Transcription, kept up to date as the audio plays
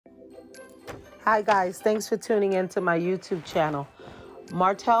Hi guys, thanks for tuning into my YouTube channel.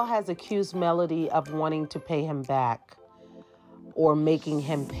 Martel has accused Melody of wanting to pay him back or making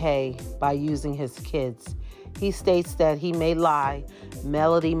him pay by using his kids. He states that he may lie,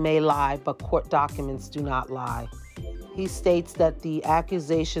 Melody may lie, but court documents do not lie. He states that the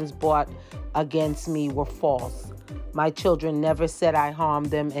accusations brought against me were false. My children never said I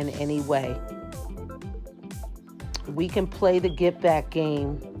harmed them in any way. We can play the get back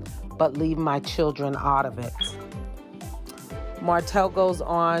game, but leave my children out of it. Martel goes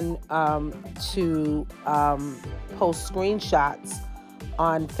on to post screenshots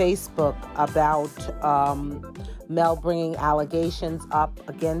on Facebook about Mel bringing allegations up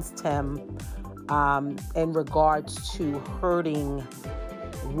against him in regards to hurting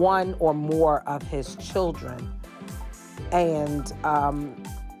one or more of his children. And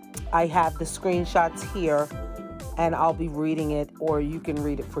I have the screenshots here, and I'll be reading it, or you can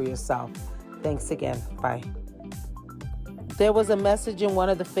read it for yourself. Thanks again. Bye. There was a message in one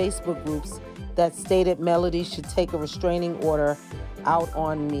of the Facebook groups that stated Melody should take a restraining order out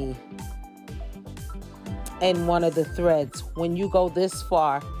on me. In one of the threads, when you go this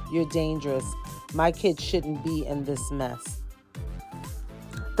far, you're dangerous. My kids shouldn't be in this mess.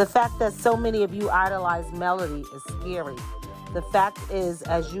 The fact that so many of you idolize Melody is scary. The fact is,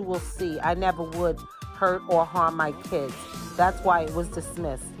 as you will see, I never would hurt or harm my kids. That's why it was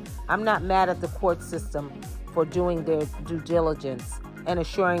dismissed. I'm not mad at the court system for doing their due diligence and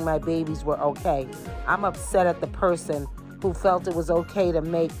assuring my babies were okay. I'm upset at the person who felt it was okay to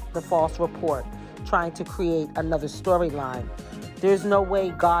make the false report, trying to create another storyline. There's no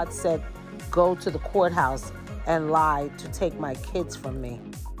way God said, go to the courthouse and lie to take my kids from me.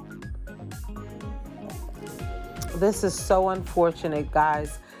 This is so unfortunate,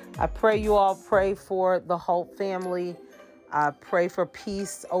 guys. I pray you all pray for the Holt family. Pray for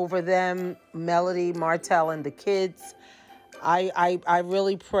peace over them, Melody, Martel, and the kids. I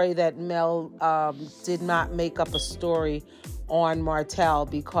really pray that Mel did not make up a story on Martel,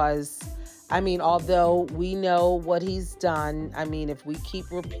 because, I mean, although we know what he's done, I mean, if we keep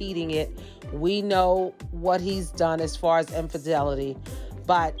repeating it, we know what he's done as far as infidelity.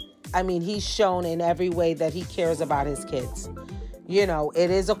 But, I mean, he's shown in every way that he cares about his kids. You know, it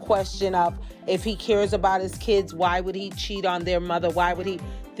is a question of, if he cares about his kids, why would he cheat on their mother? Why would he?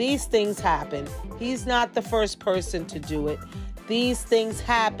 These things happen. He's not the first person to do it. These things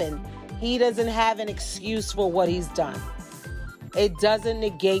happen. He doesn't have an excuse for what he's done. It doesn't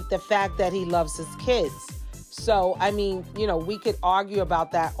negate the fact that he loves his kids. So, I mean, you know, we could argue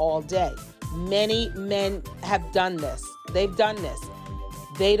about that all day. Many men have done this. They've done this.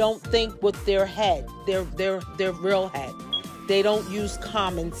 They don't think with their head, their real head. They don't use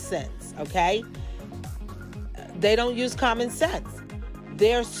common sense, okay? They don't use common sense.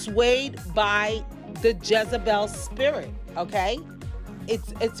 They're swayed by the Jezebel spirit, okay?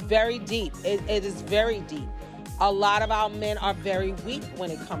 It's very deep. It is very deep. A lot of our men are very weak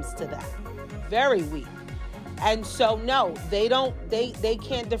when it comes to that. Very weak. And so, no, they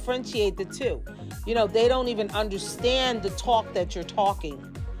can't differentiate the two. You know, they don't even understand the talk that you're talking.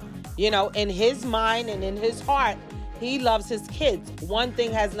 You know, in his mind and in his heart, he loves his kids. One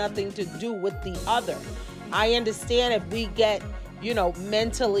thing has nothing to do with the other. I understand if we get, you know,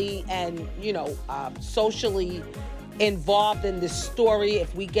 mentally and, you know, socially involved in this story,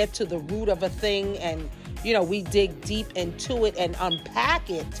 if we get to the root of a thing and, you know, we dig deep into it and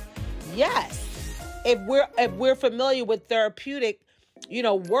unpack it, yes. If we're familiar with therapeutic, you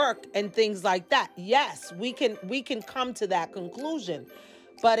know, work and things like that, yes, we can come to that conclusion.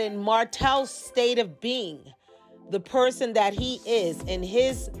 But in Martel's state of being, the person that he is, in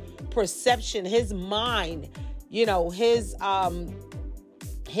his perception, his mind, you know, his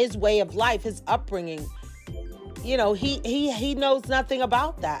way of life, his upbringing, you know, he knows nothing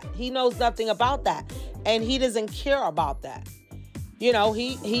about that. He knows nothing about that. And he doesn't care about that. You know,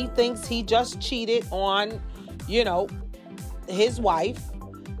 he thinks he just cheated on, you know, his wife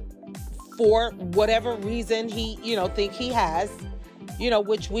for whatever reason he, you know, think he has. You know,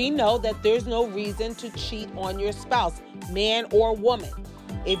 which we know that there's no reason to cheat on your spouse, man or woman.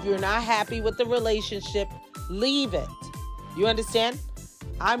 If you're not happy with the relationship, leave it. You understand?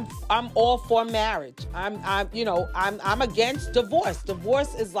 I'm all for marriage. I'm against divorce.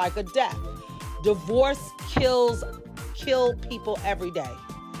 Divorce is like a death. Divorce kill people every day,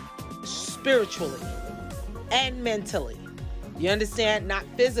 spiritually and mentally. You understand? Not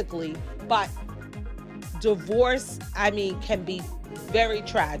physically, but divorce, I mean, can be very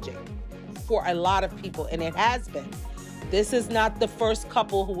tragic for a lot of people, and it has been. This is not the first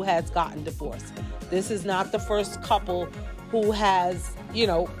couple who has gotten divorced. This is not the first couple who has, you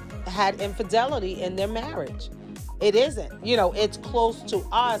know, had infidelity in their marriage. It isn't. You know, it's close to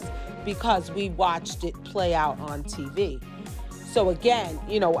us because we watched it play out on TV. So again,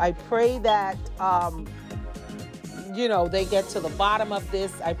 you know, I pray that, you know, they get to the bottom of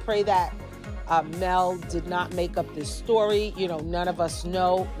this. I pray that Mel did not make up this story. You know, none of us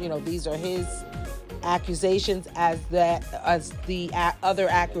know. You know, these are his accusations, as the other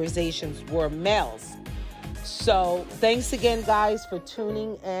accusations were Mel's. So thanks again, guys, for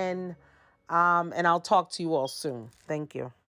tuning in. And I'll talk to you all soon. Thank you.